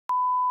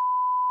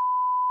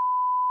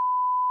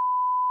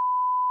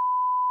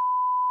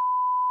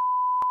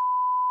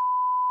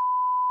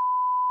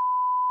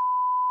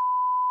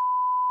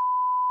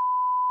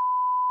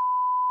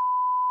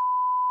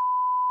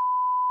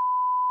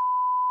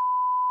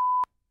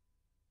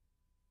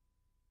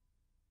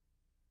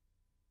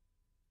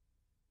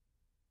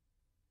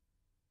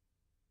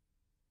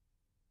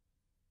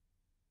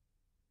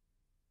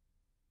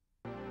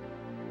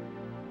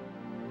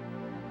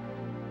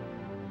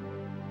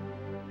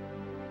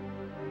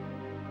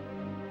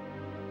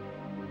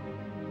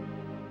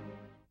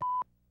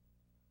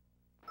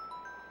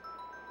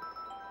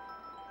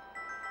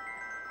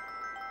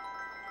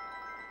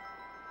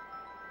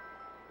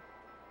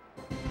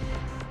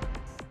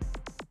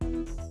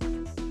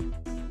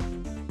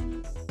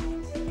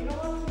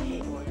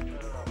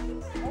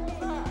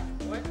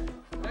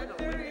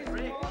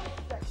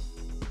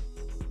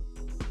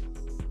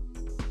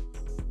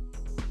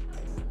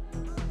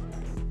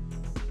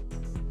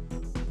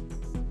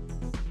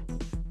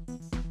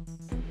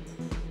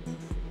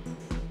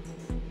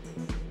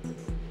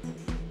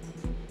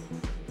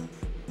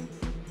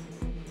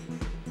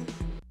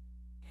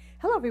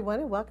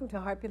everyone, and welcome to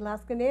Heartbeat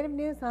Alaska Native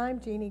News.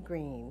 I'm Jeannie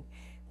Green.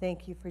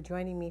 Thank you for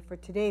joining me for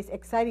today's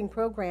exciting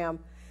program.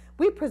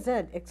 We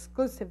present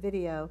exclusive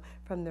video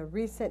from the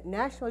recent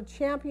National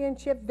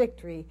Championship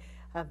victory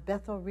of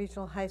Bethel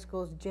Regional High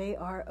School's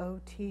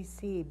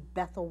JROTC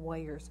Bethel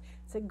Warriors.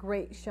 It's a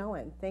great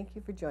showing. Thank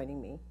you for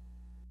joining me.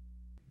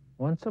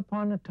 Once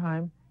upon a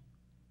time,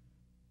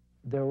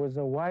 there was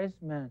a wise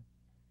man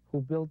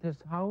who built his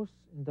house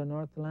in the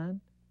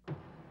Northland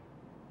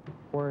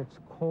where it's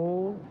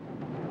cold,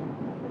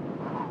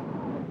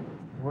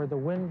 where the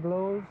wind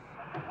blows,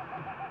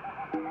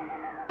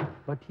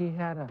 but he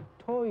had a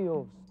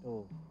Toyo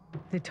stove.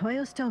 The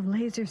Toyo Stove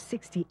Laser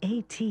 60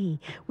 AT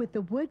with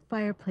the wood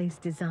fireplace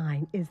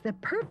design is the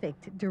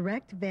perfect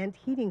direct vent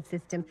heating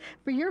system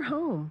for your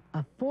home.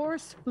 A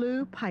force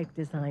flue pipe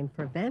design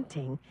for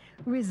venting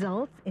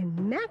results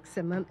in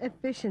maximum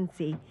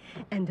efficiency,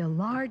 and a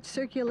large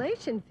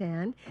circulation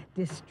fan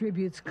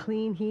distributes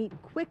clean heat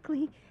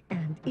quickly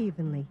and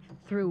evenly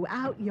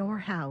throughout your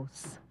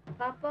house.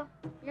 Papa,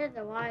 you're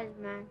the wise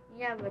man.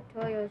 You have a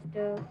Toyo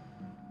stove.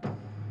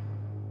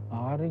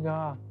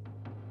 Ariga.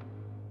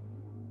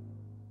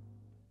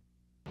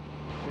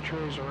 Which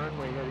way is the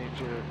runway heading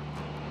to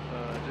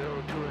 02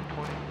 and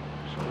 20?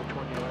 So the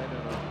 20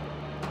 landed on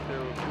 02,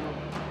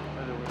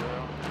 other way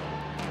around.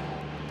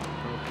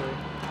 Okay.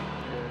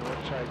 And what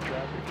side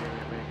traffic can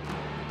we make?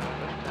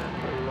 Left hand.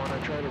 We want to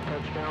try to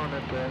touch down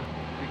at the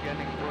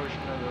beginning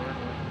portion of the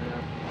runway.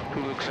 Yeah.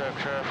 JROTC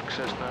traffic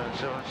Cessna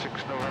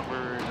 76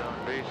 November is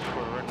on base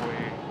for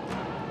runway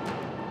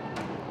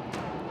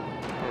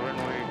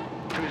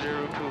 202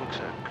 JROTC.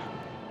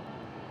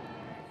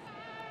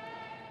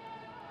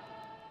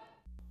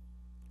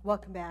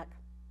 Welcome back.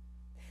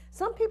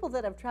 Some people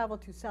that have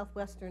traveled to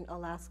southwestern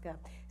Alaska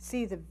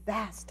see the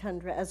vast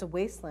tundra as a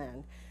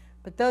wasteland,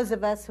 but those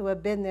of us who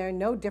have been there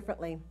know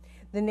differently.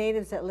 The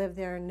natives that live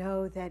there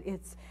know that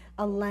it's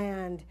a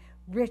land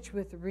rich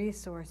with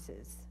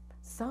resources,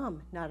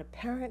 some not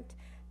apparent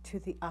to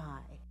the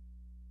eye.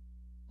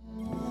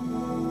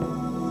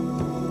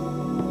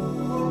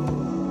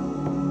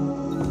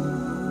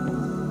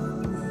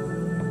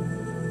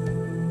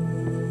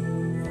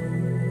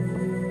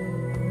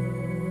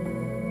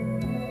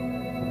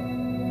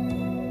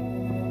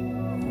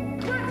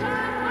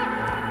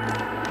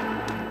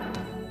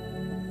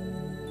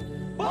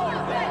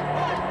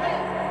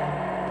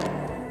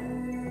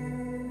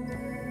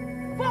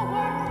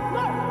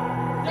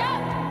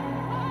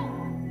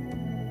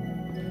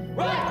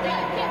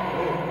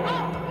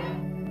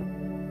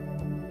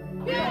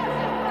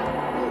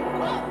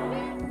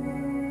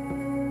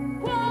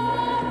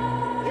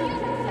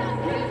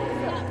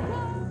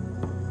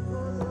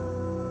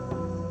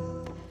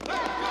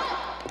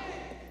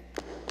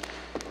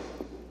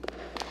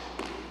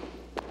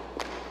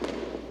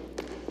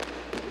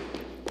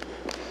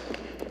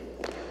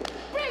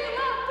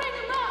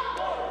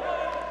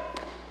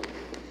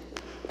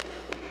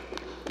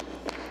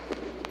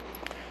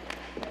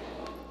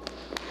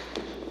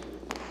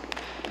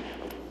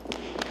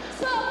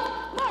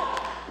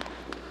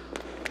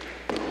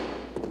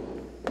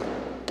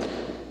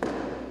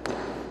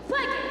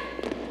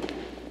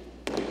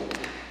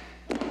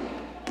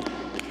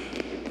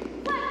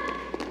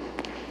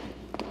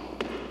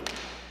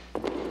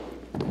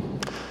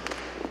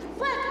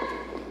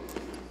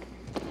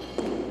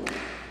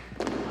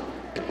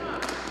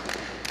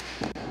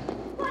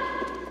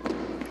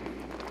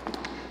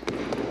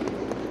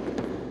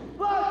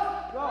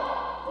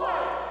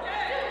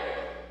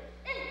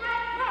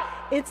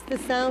 It's the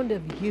sound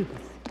of youth,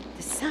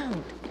 the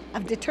sound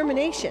of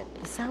determination,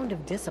 the sound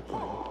of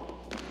discipline,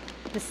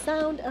 the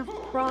sound of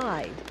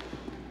pride,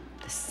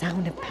 the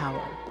sound of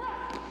power,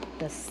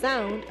 the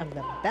sound of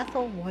the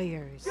Bethel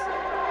Warriors.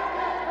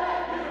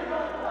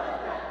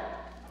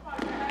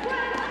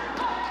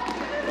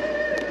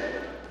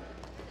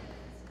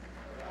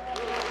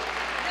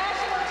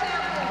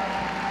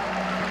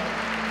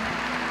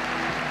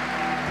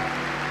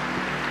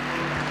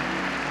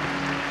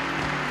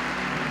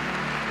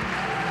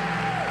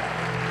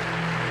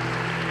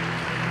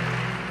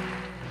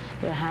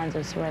 Your hands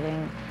are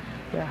sweating,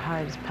 your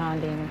heart is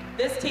pounding.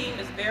 This team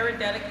is very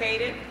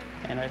dedicated.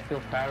 And I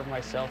feel proud of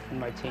myself and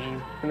my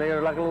team. And they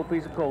are like a little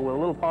piece of coal with a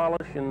little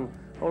polish and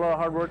a lot of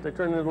hard work. They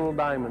turn into little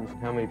diamonds.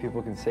 How many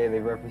people can say they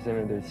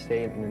represented their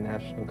state in the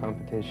national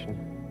competition?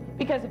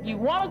 Because if you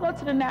want to go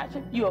to the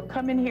national, you will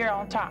come in here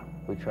on top.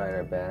 We tried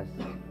our best,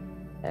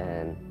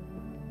 and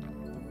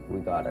we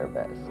got our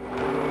best.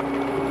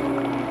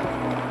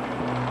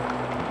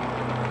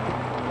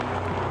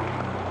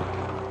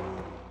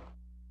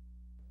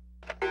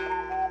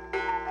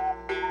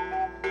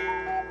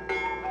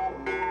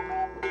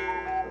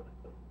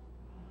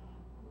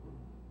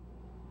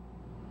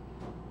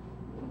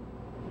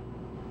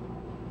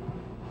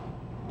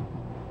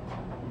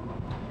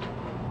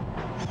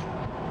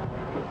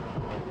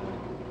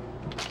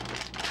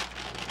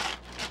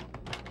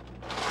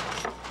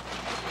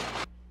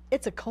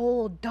 It's a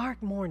cold,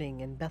 dark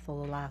morning in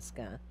Bethel,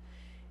 Alaska.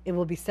 It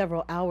will be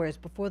several hours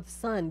before the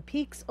sun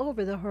peeks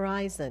over the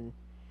horizon.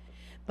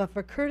 But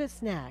for Curtis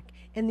Snack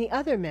and the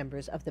other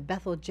members of the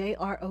Bethel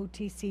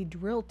JROTC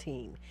drill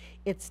team,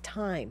 it's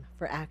time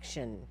for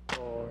action.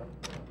 4,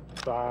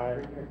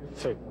 5,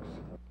 6.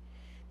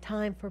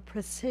 Time for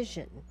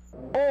precision.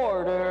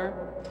 Order,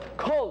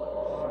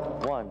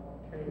 colors. 1,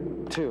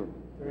 2,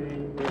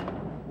 3,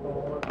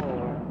 4,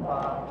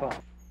 5.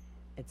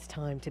 It's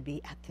time to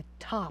be at the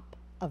top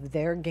of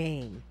their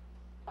game.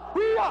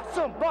 We are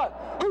somebody.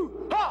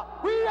 Ooh-ha!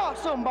 We are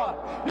somebody.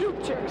 You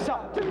check us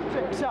out. You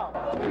check us out.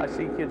 I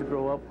see kids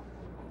grow up.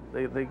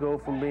 They go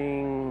from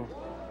being,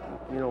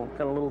 you know,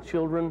 kind of little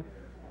children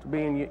to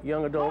being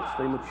young adults.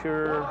 They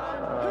mature,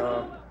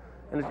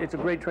 and it's a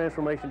great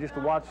transformation just to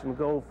watch them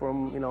go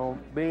from, you know,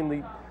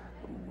 being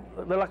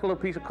they're like a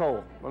little piece of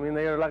coal. I mean,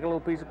 they are like a little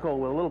piece of coal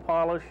with a little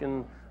polish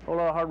and a whole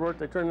lot of hard work.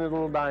 They turn into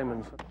little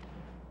diamonds.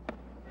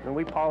 And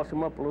we polish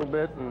them up a little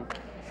bit and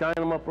shine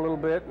them up a little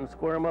bit and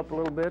square them up a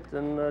little bit,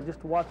 and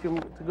just to watch them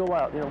to go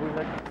out. You know, we've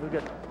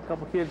got a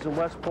couple kids in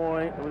West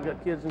Point, and we've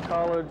got kids in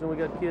college, and we've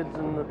got kids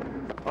in the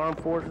armed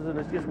forces, and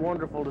it's just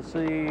wonderful to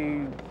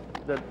see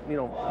that, you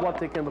know, what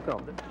they can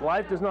become.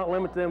 Life does not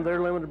limit them.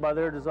 They're limited by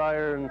their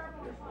desire,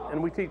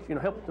 and we teach, you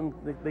know, help them.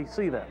 They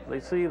see that.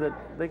 They see that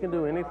they can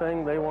do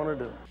anything they want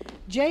to do.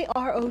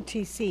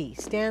 JROTC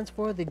stands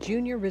for the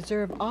Junior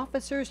Reserve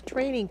Officers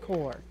Training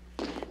Corps.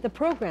 The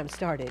program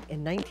started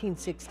in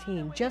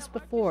 1916, just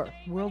before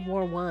World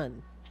War I.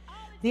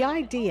 The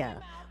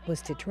idea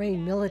was to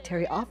train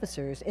military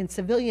officers in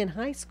civilian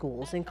high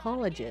schools and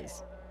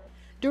colleges.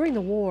 During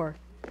the war,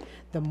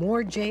 the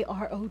more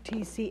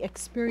JROTC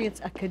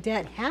experience a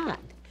cadet had,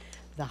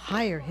 the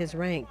higher his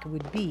rank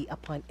would be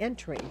upon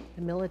entering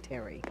the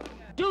military.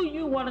 Do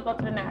you want to go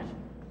to the National?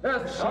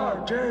 Yes,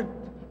 Sergeant.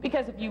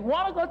 Because if you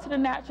want to go to the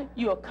National,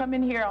 you'll come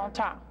in here on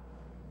time.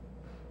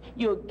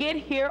 You'll get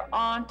here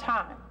on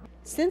time.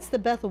 Since the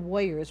Bethel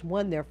Warriors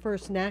won their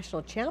first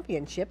national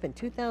championship in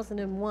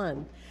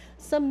 2001,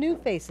 some new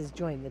faces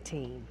joined the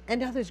team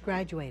and others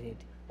graduated.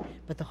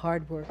 But the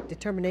hard work,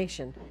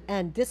 determination,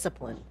 and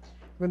discipline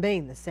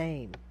remain the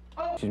same.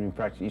 We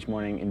practice each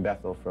morning in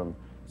Bethel from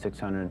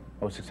 0600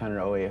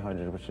 to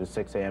 0800, which is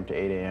 6 a.m. to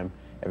 8 a.m.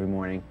 every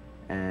morning,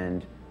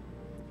 and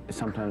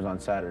sometimes on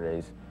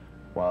Saturdays.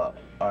 While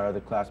our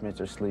other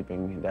classmates are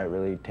sleeping, that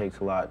really takes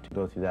a lot to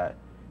go through that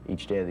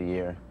each day of the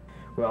year.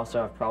 We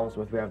also have problems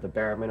with, we have the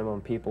bare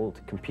minimum people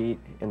to compete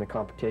in the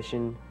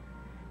competition,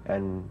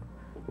 and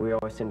we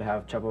always seem to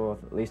have trouble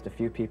with at least a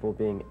few people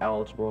being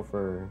eligible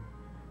for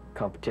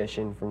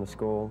competition from the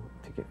school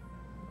to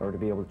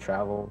be able to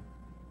travel.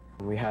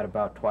 We had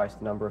about twice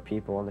the number of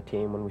people on the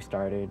team when we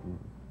started, and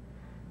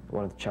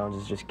one of the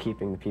challenges is just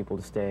keeping the people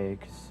to stay,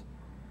 because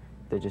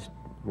they just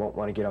won't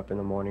want to get up in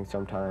the morning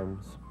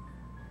sometimes,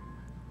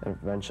 and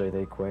eventually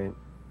they quit.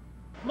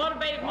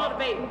 Motivate,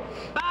 motivate.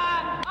 By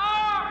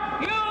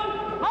are you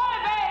motivated?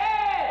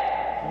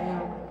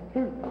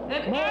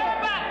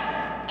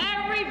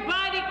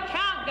 Everybody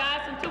count,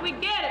 guys, until we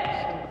get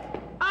it.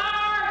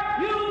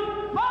 Are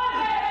you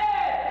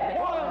motivated?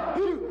 Are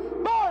you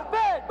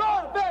motivated?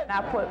 Motivated.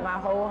 I put my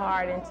whole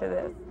heart into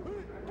this,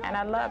 and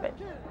I love it.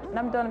 And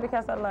I'm doing it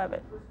because I love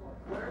it.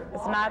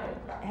 It's not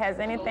has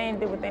anything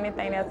to do with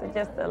anything else. It's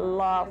just a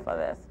love for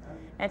this.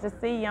 And to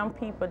see young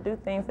people do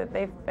things that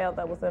they felt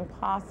that was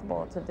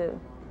impossible to do.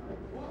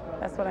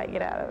 That's what I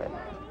get out of it.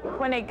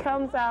 When it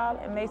comes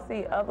out and they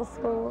see other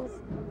schools,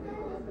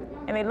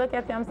 and they look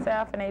at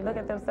themselves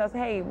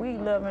hey, we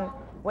living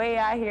way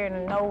out here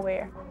in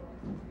nowhere.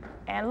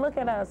 And look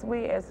at us,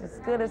 we as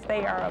good as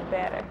they are or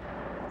better.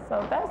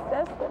 So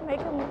that's what make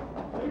them,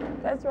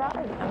 that's right.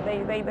 And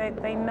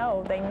they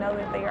know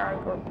that they are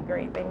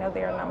great. They know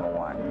they are number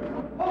one.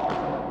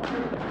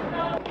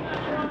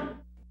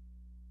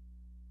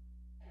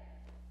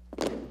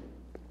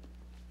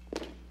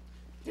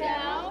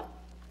 Down.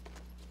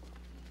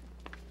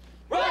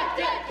 Right,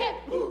 dead, hip,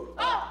 ooh,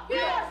 oh, we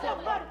are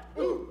somebody.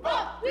 Ooh,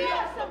 oh, we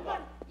are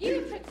somebody.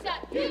 You trick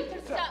stop,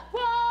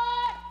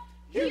 what?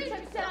 You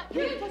trick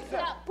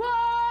stop, what?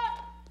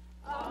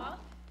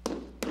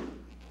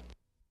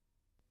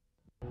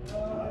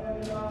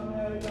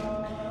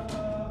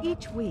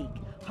 Each week,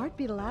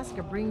 Heartbeat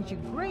Alaska brings you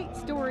great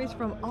stories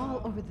from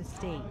all over the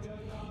state.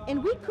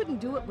 And we couldn't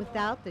do it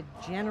without the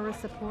generous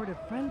support of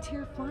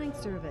Frontier Flying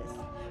Service.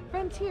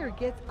 Frontier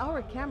gets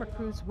our camera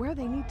crews where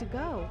they need to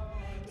go.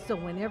 So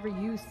whenever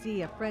you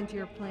see a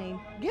Frontier plane,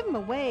 give them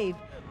a wave.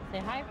 Say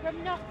hi from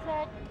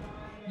Knoxhead.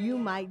 You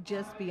might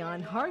just be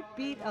on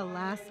Heartbeat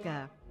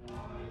Alaska.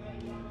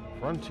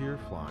 Frontier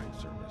Flying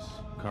Service,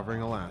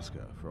 covering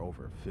Alaska for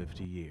over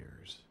 50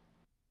 years.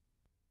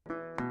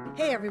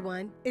 Hey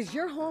everyone, is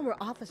your home or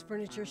office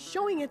furniture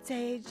showing its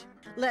age?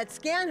 Let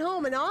Scan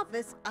Home and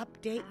Office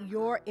update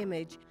your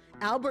image.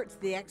 Albert's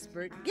the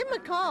expert. Give him a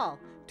call,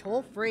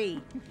 toll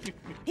free.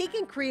 He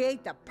can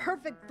create the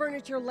perfect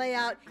furniture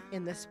layout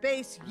in the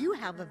space you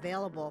have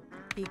available.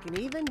 He can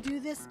even do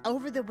this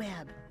over the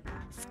web.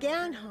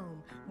 Scan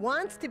Home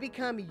wants to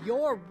become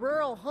your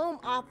rural home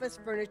office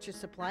furniture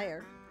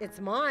supplier. It's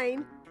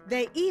mine.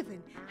 They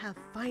even have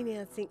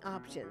financing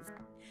options.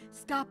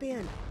 Stop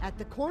in at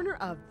the corner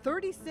of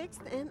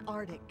 36th and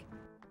Arctic.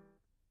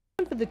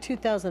 For the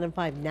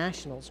 2005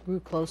 Nationals grew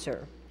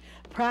closer.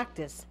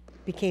 Practice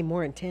became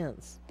more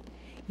intense.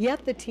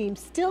 Yet the team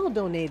still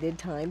donated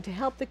time to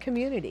help the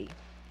community.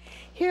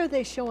 Here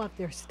they show off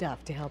their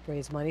stuff to help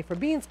raise money for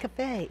Beans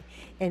Cafe,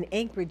 an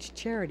Anchorage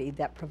charity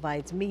that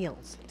provides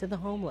meals to the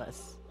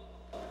homeless.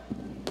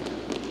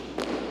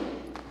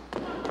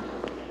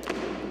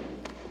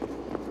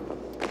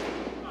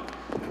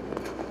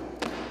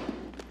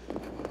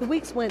 The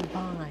weeks went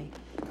by.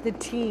 The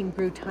team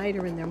grew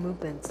tighter in their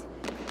movements.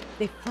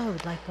 They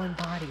flowed like one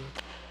body.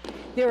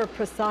 They were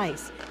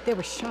precise, they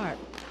were sharp,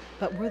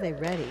 but were they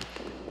ready?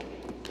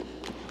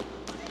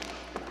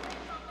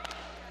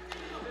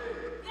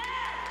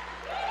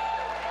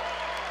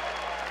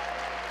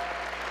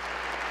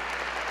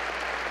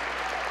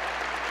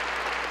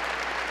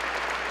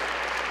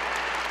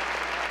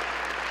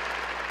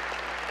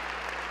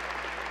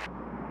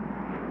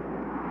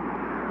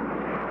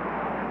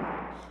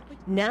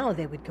 Now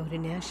they would go to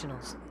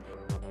nationals.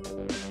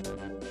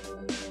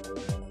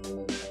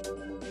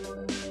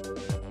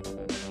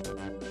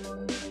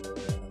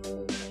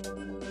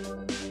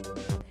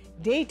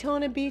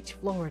 Daytona Beach,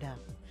 Florida.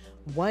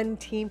 One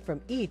team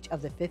from each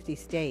of the 50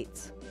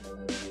 states.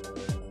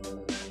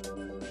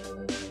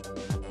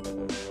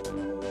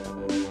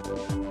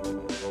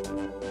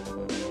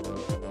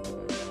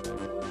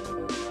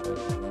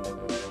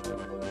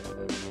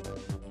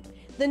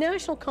 The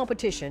national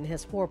competition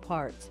has 4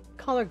 parts: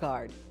 color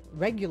guard,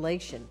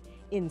 regulation,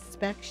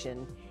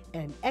 inspection,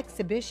 and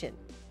exhibition.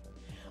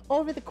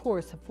 Over the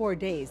course of 4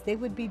 days, they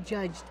would be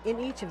judged in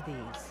each of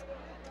these.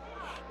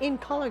 In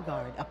color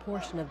guard, a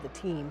portion of the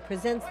team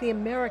presents the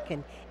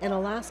American and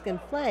Alaskan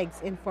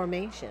flags in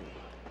formation.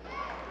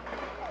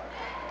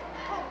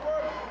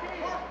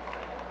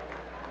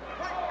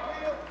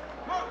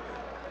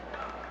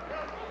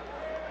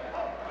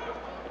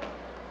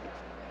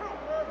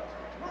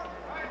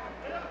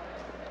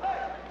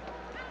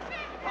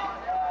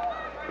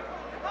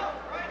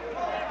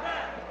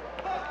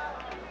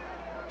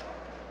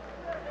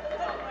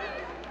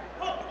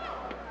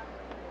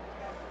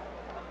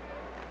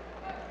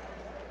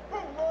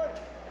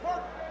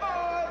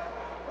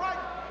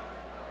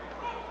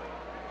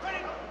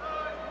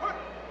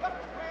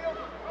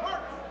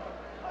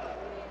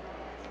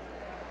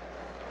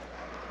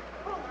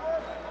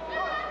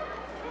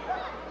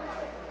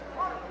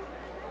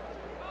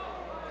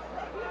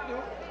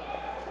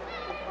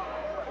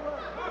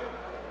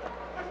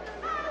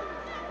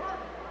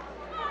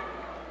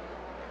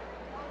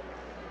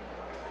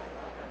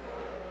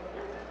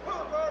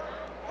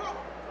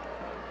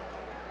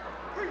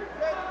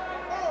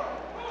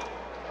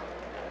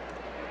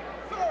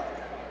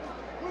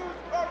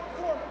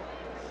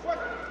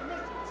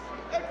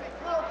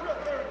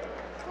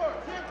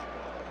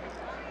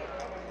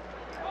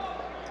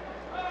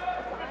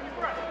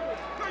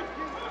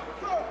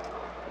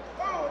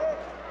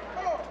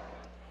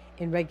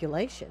 In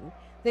regulation,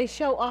 they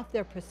show off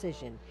their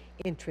precision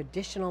in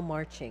traditional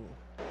marching.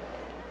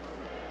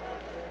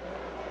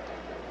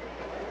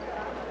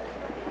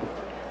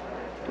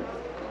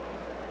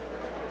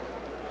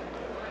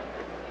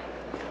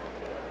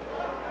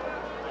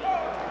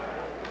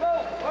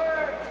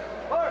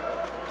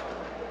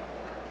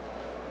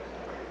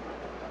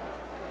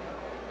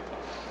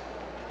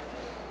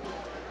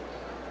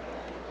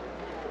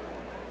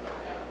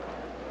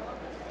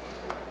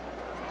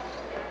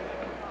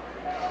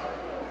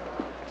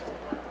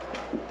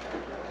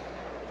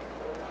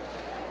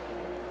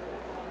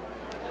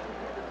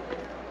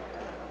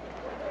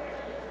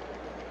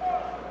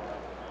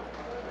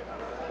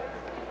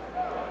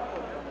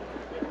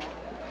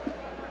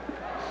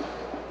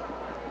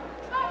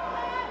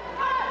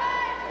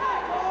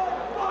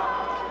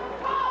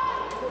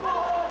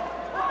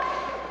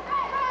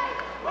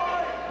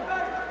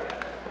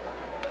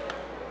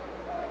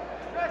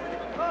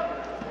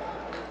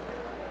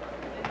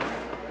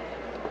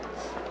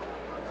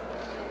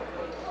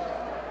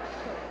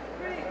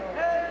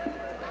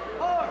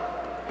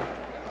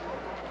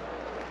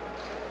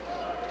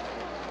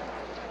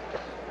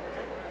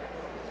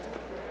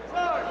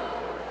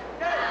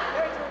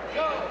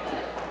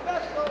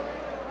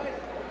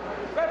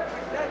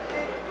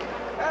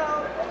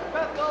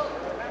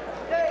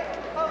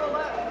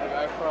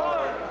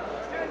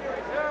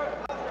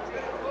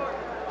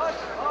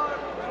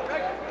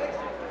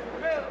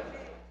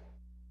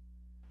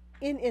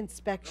 In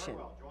inspection,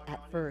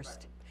 at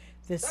first,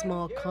 this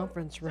small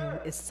conference room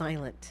is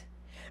silent,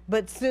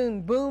 but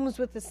soon booms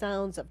with the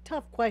sounds of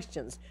tough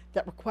questions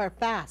that require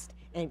fast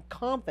and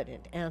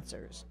confident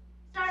answers.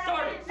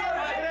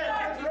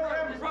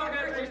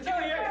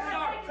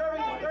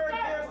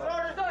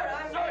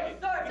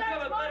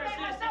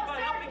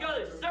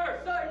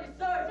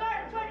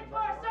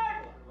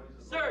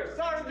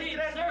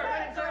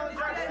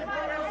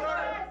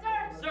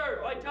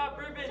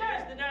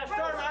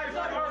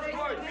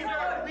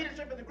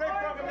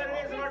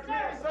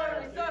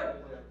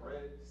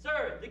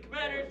 Sir, the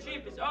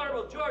Commander-in-Chief is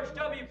Honorable George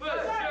W. Bush,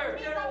 sir.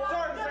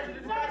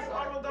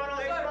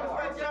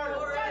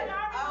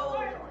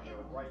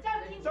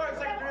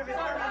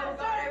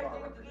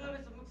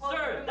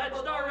 That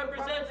star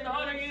represents an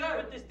honor unit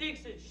with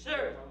distinction,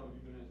 sir.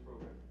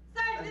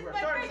 Sergeant, this is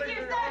my first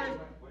year sergeant.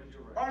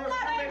 Sergeant, Sergeant.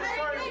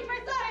 Sergeant,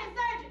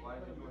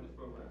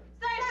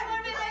 I want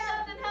to make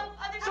myself and help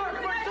other people.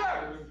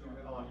 Sergeant,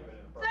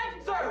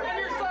 Sir, I'm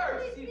your sir.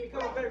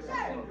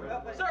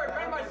 Sir,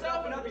 friend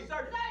myself and other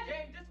sergeant.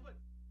 James, discipline.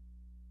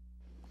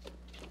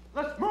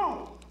 Let's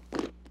move!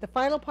 The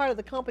final part of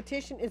the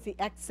competition is the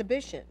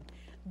exhibition.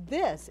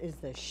 This is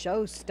the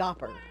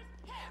showstopper.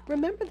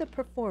 Remember the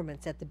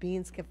performance at the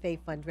Beans Cafe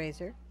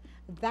fundraiser?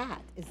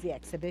 That is the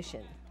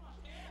exhibition.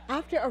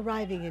 After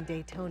arriving in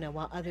Daytona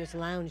while others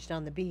lounged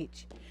on the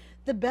beach,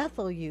 the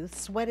Bethel youth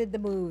sweated the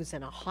moves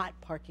in a hot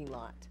parking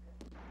lot.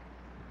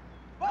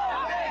 We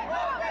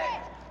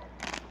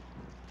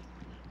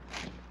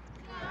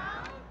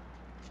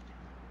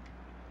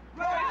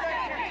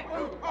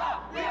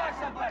are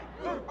somebody!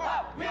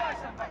 We are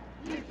somebody!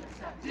 Teach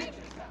yourself! Teach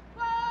yourself!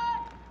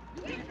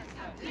 What? Teach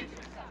yourself! Teach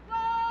yourself! What?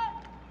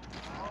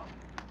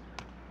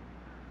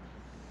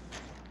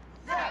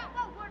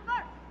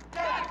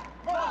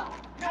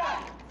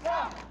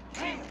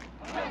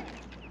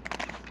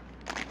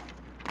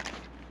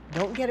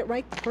 Don't get it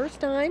right the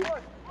first time?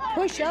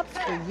 Push-ups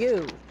for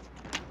you.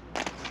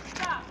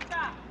 Stop,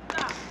 stop,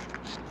 stop.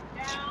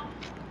 Down,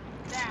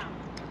 down.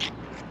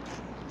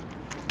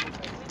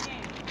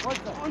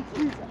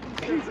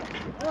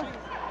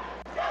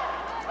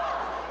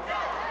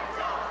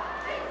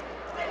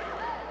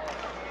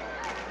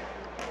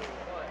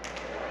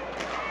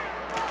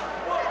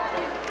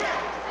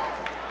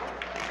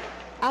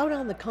 Out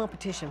on the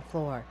competition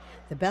floor,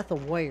 the Bethel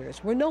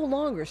Warriors were no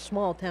longer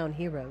small-town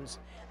heroes.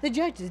 The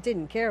judges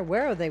didn't care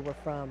where they were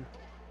from.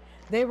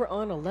 They were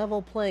on a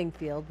level playing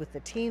field with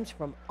the teams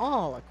from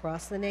all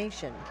across the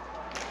nation.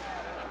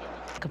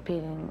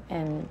 Competing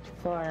in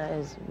Florida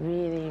is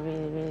really,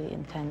 really, really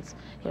intense.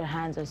 Your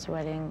hands are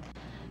sweating,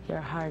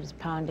 your heart is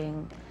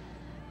pounding.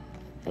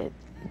 It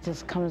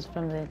just comes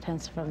from the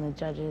intense from the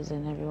judges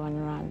and everyone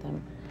around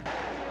them.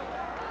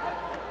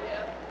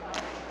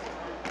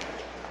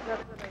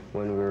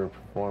 When we were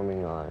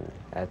performing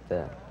at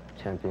the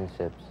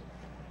championships,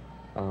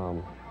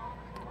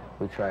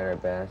 we tried our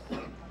best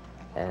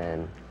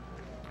and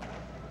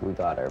we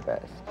got our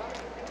best.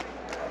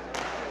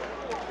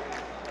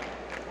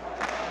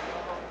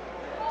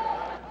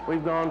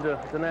 We've gone to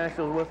the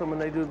nationals with them and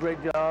they do a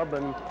great job,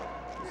 and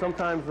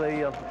sometimes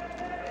the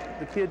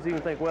kids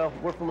even think, well,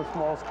 we're from a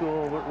small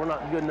school, we're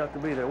not good enough to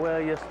be there.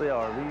 Well, yes, they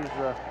are.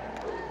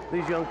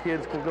 These young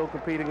kids can go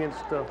compete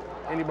against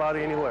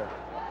anybody, anywhere.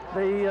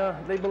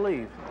 They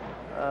believe.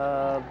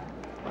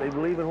 They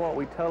believe in what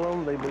we tell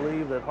them. They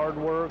believe that hard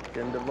work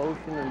and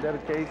devotion and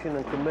dedication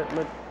and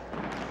commitment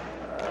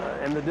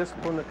and the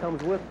discipline that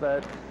comes with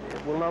that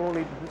will not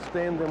only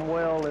stand them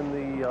well in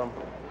the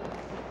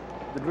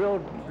drill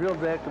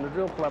deck and the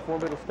drill platform,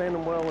 but it'll stand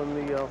them well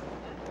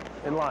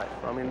in life.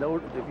 I mean,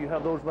 if you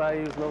have those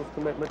values and those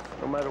commitments,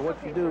 no matter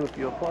what you do, if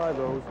you apply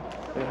those,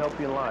 they'll help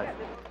you in life.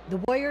 The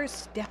Warriors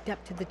stepped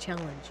up to the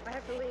challenge.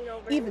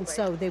 Even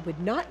so, they would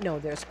not know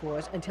their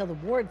scores until the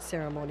award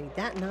ceremony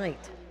that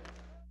night.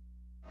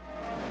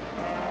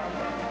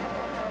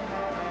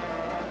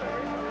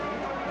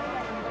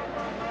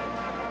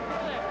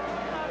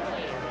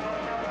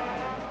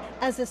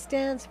 As the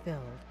stands filled,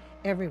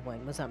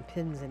 everyone was on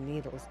pins and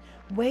needles,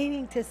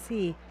 waiting to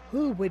see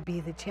who would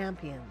be the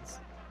champions.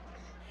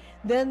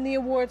 Then the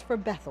awards for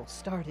Bethel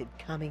started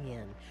coming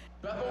in.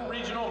 Bethel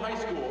Regional High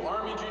School,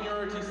 Army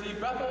Junior ROTC,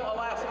 Bethel,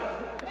 Alaska.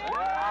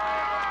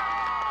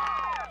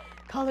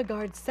 Color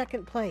Guard,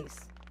 2nd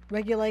place.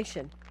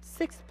 Regulation,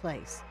 6th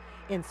place.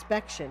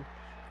 Inspection,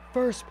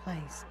 1st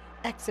place.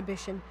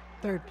 Exhibition,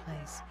 3rd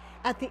place.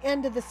 At the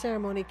end of the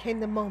ceremony came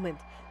the moment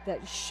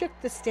that shook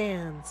the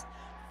stands.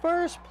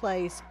 1st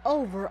place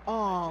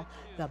overall,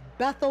 the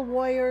Bethel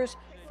Warriors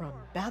from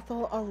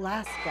Bethel,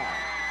 Alaska.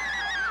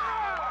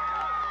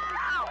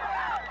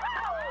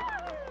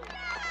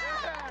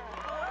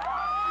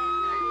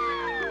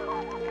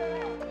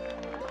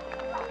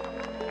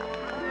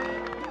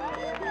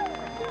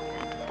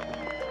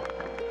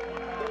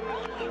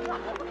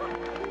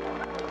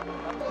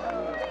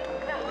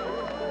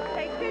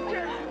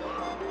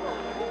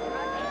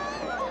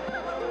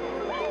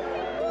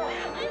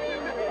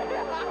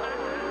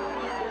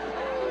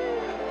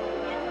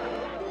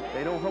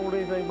 They don't hold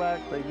anything back.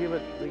 They give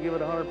it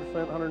 100%,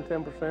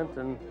 110%,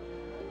 and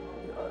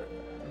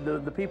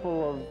the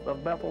people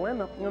of Bethel and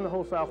the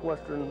whole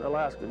southwestern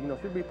Alaska,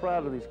 should be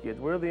proud of these kids.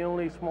 We're the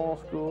only small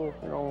school,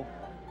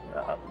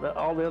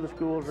 all the other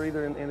schools are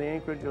either in the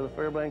Anchorage or the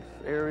Fairbanks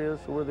areas,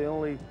 so we're the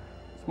only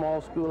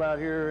small school out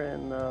here,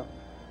 and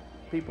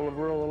people of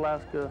rural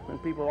Alaska and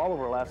people all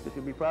over Alaska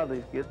should be proud of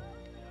these kids.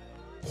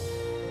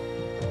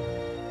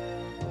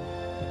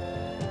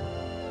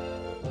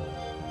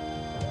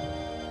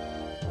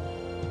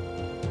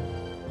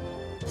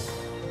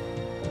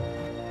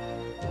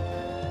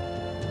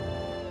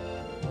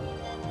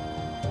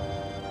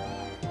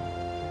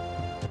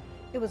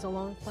 It was a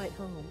long flight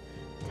home.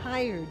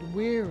 Tired,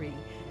 weary,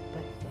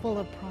 but full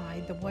of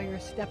pride, the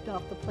Warriors stepped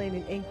off the plane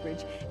in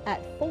Anchorage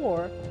at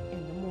 4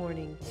 in the morning.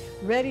 morning,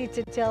 ready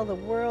to tell the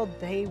world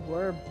they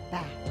were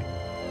back.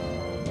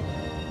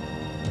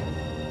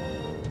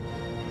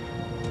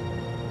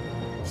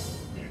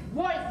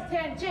 Voice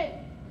attention.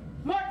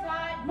 More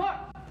time, more.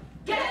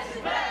 Guess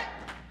is back.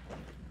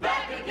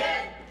 Back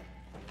again.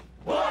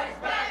 Boys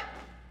back.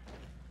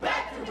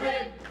 Back to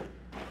win.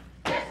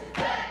 Guess is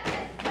back. Guess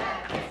is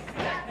back.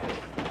 Guess is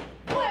back.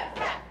 Boys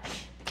back.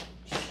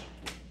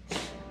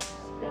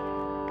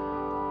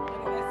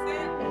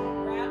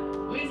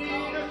 We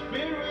need a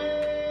spirit.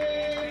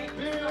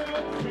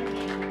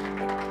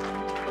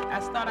 I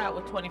start out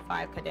with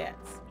 25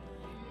 cadets.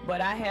 But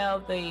I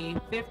have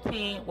the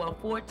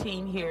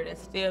 14 here that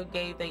still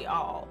gave they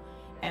all,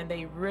 and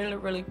they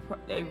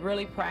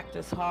really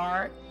practiced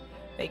hard.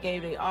 They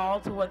gave they all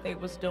to what they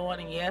was doing,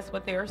 and yes,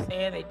 what they were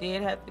saying, they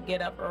did have to get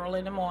up early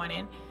in the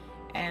morning,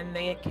 and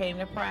they came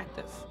to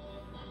practice.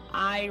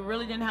 I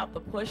really didn't have to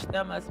push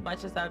them as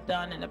much as I've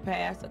done in the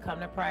past to come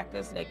to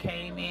practice. They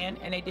came in,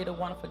 and they did a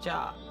wonderful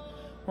job.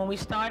 When we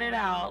started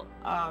out,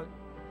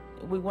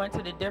 we went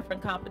to the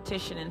different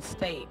competition in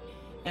state.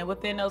 And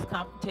within those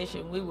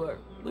competitions, we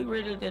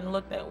really didn't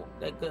look that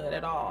good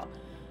at all.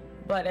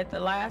 But at the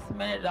last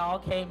minute, it all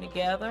came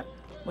together.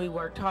 We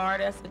worked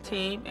hard as a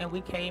team, and we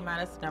came out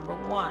as number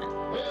one.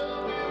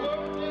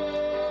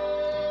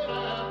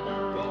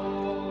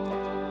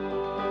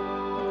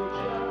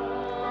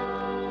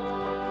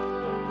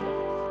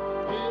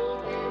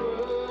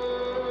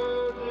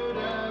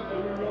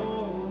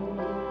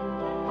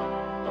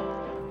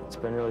 It's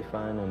been really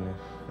fun, and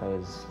I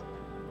was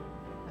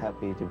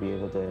happy to be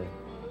able to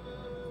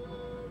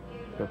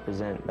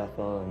represent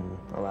Bethel and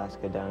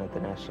Alaska down at the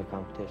national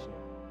competition.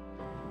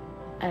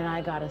 And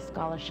I got a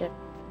scholarship,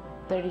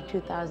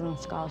 $32,000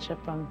 scholarship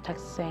from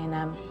Texas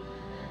A&M,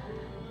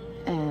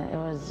 and it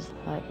was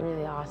like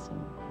really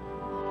awesome.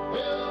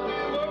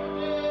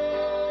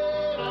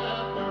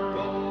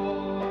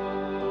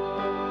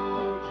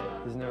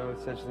 There's no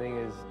such thing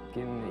as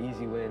getting an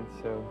easy win,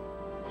 so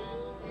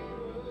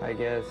I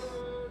guess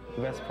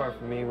the best part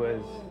for me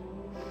was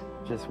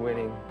just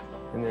winning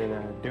and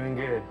then doing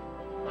good.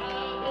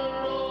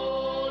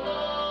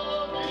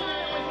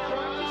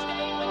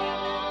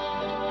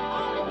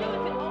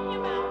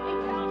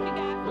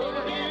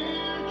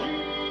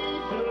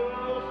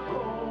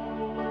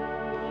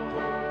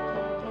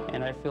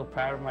 And I feel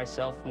proud of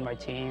myself and my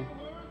team.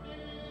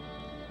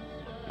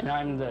 And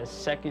I'm the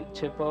second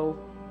Typpo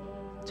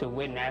to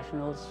win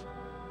nationals.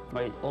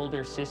 My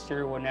older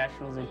sister won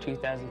nationals in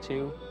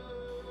 2002.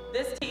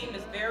 This team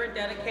is very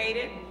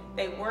dedicated.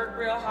 They work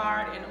real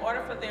hard. In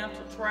order for them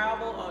to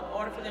travel, or in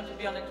order for them to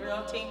be on the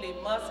drill team, they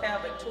must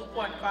have a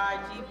 2.5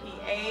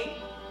 GPA,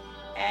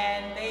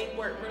 and they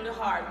work really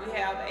hard. We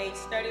have a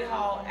study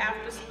hall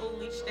after school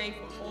each day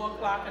from 4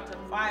 o'clock until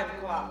 5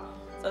 o'clock.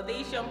 So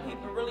these young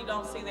people really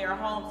don't see their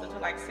homes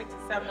until like 6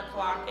 or 7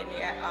 o'clock at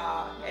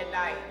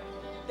night.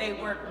 They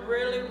work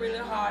really, really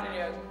hard, and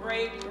they're a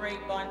great,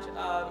 great bunch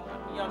of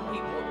young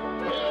people.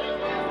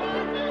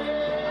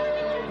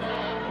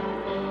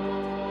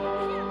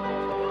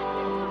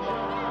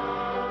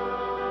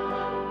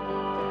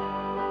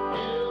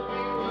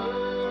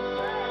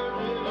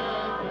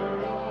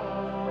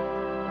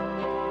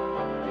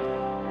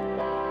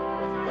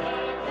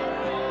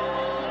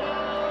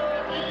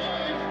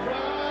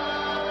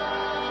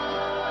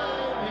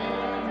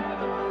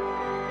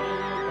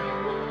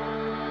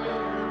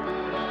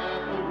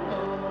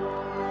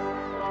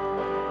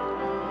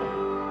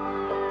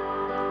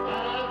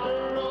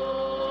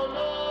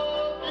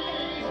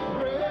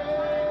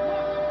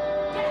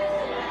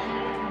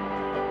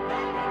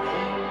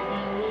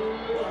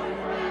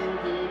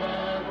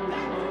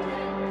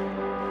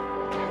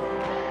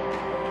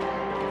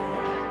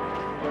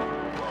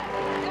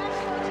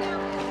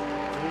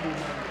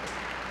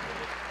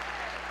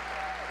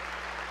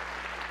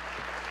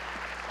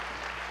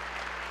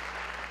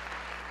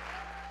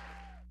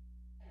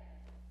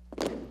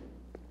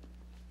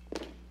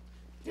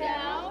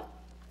 Down.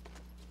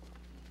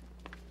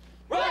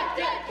 Right,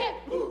 dead, kick.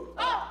 Ooh,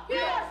 oh, we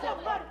are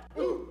somebody.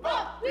 Ooh,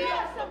 oh, we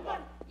are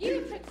somebody.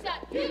 You trick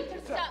shot, you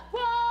trick shot.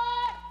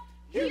 What?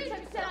 You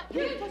trick shot,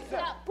 you trick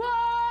shot. What?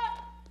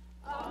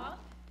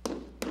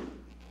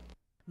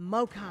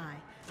 Mokai,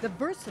 the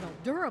versatile,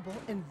 durable,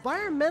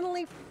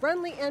 environmentally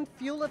friendly, and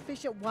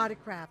fuel-efficient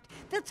watercraft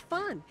that's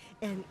fun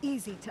and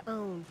easy to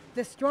own.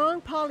 The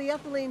strong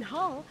polyethylene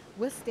hull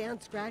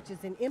withstands scratches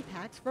and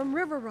impacts from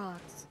river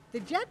rocks.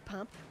 The jet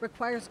pump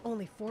requires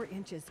only 4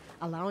 inches,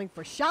 allowing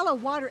for shallow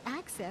water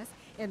access,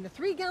 and the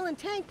 3-gallon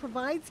tank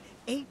provides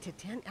 8 to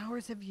 10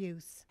 hours of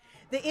use.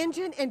 The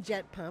engine and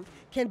jet pump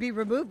can be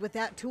removed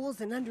without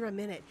tools in under a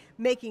minute,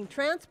 making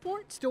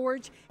transport,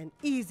 storage an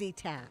easy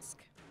task.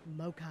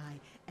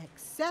 Mokai,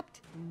 accept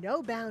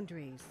no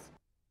boundaries.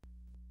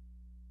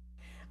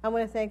 I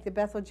want to thank the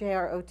Bethel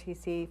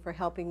JROTC for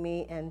helping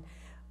me and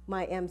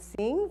my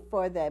emceeing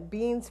for the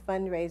Beans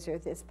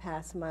fundraiser this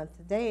past month.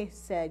 They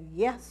said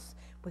yes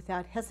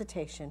without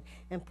hesitation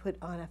and put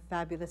on a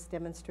fabulous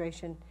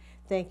demonstration.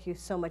 Thank you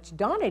so much.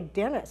 Donna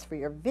Dennis for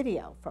your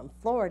video from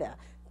Florida.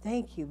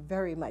 Thank you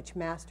very much,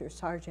 Master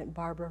Sergeant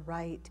Barbara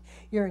Wright.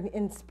 You're an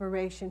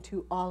inspiration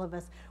to all of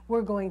us.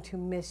 We're going to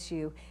miss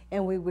you,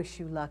 and we wish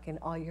you luck in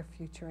all your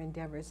future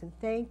endeavors. And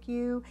thank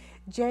you,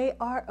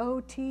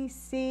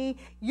 JROTC.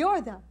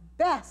 You're the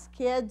best,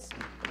 kids.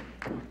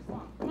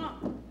 Come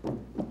on.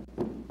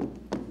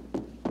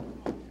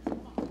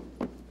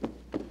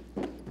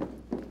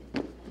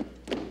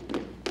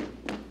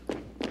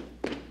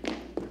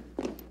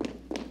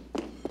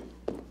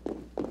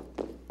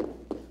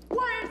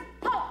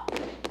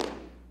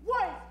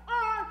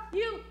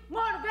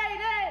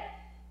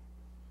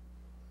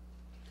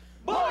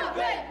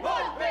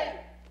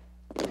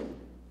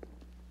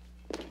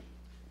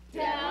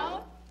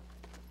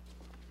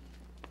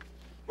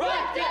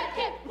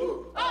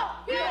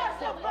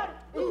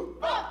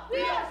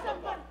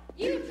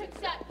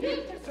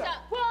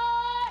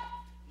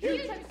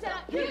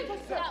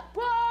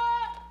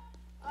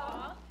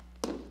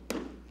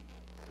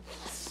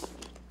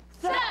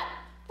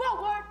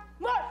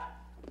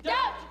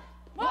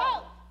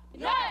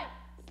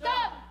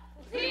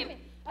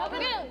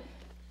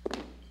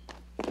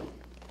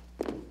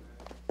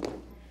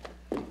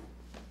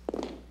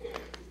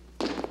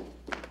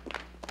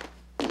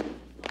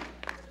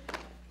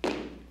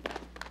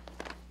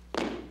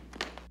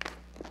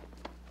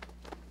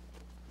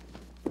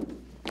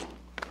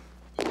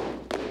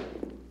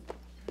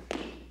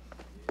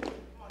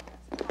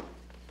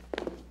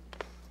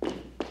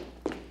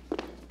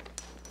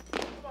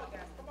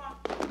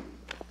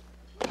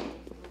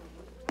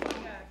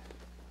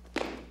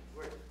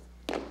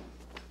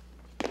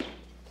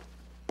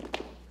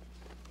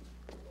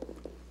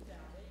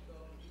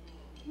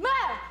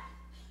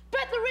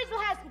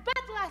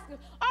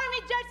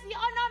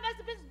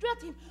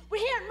 Team, we're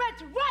here and ready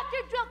to rock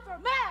your drill for a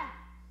man.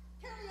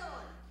 Carry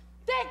on.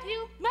 Thank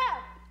you,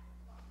 Mel.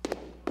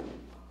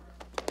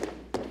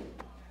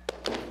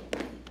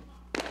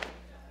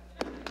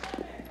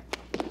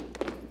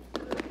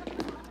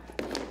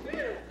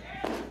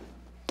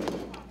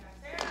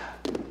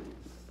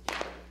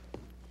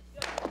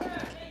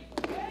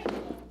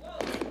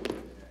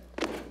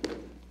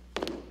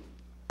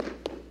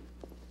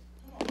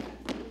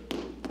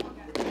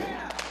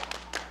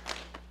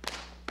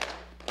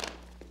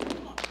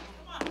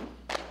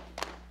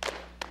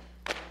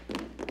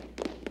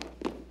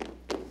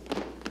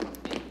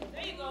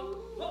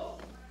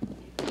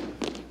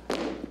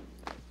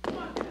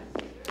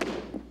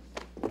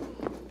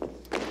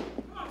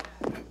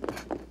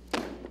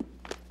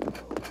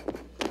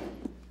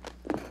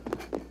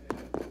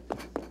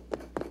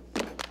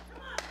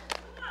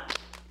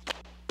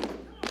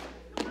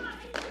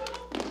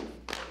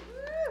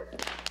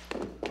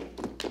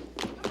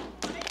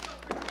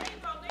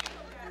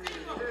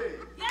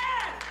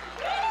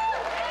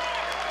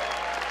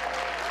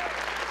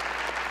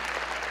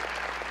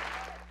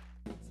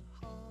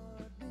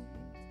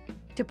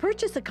 To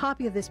purchase a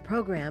copy of this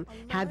program,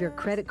 have your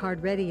credit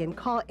card ready and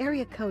call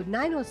area code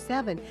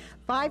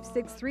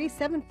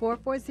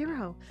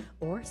 907-563-7440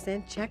 or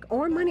send check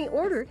or money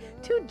order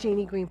to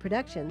Jeannie Green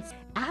Productions.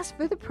 Ask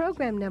for the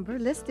program number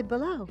listed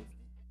below.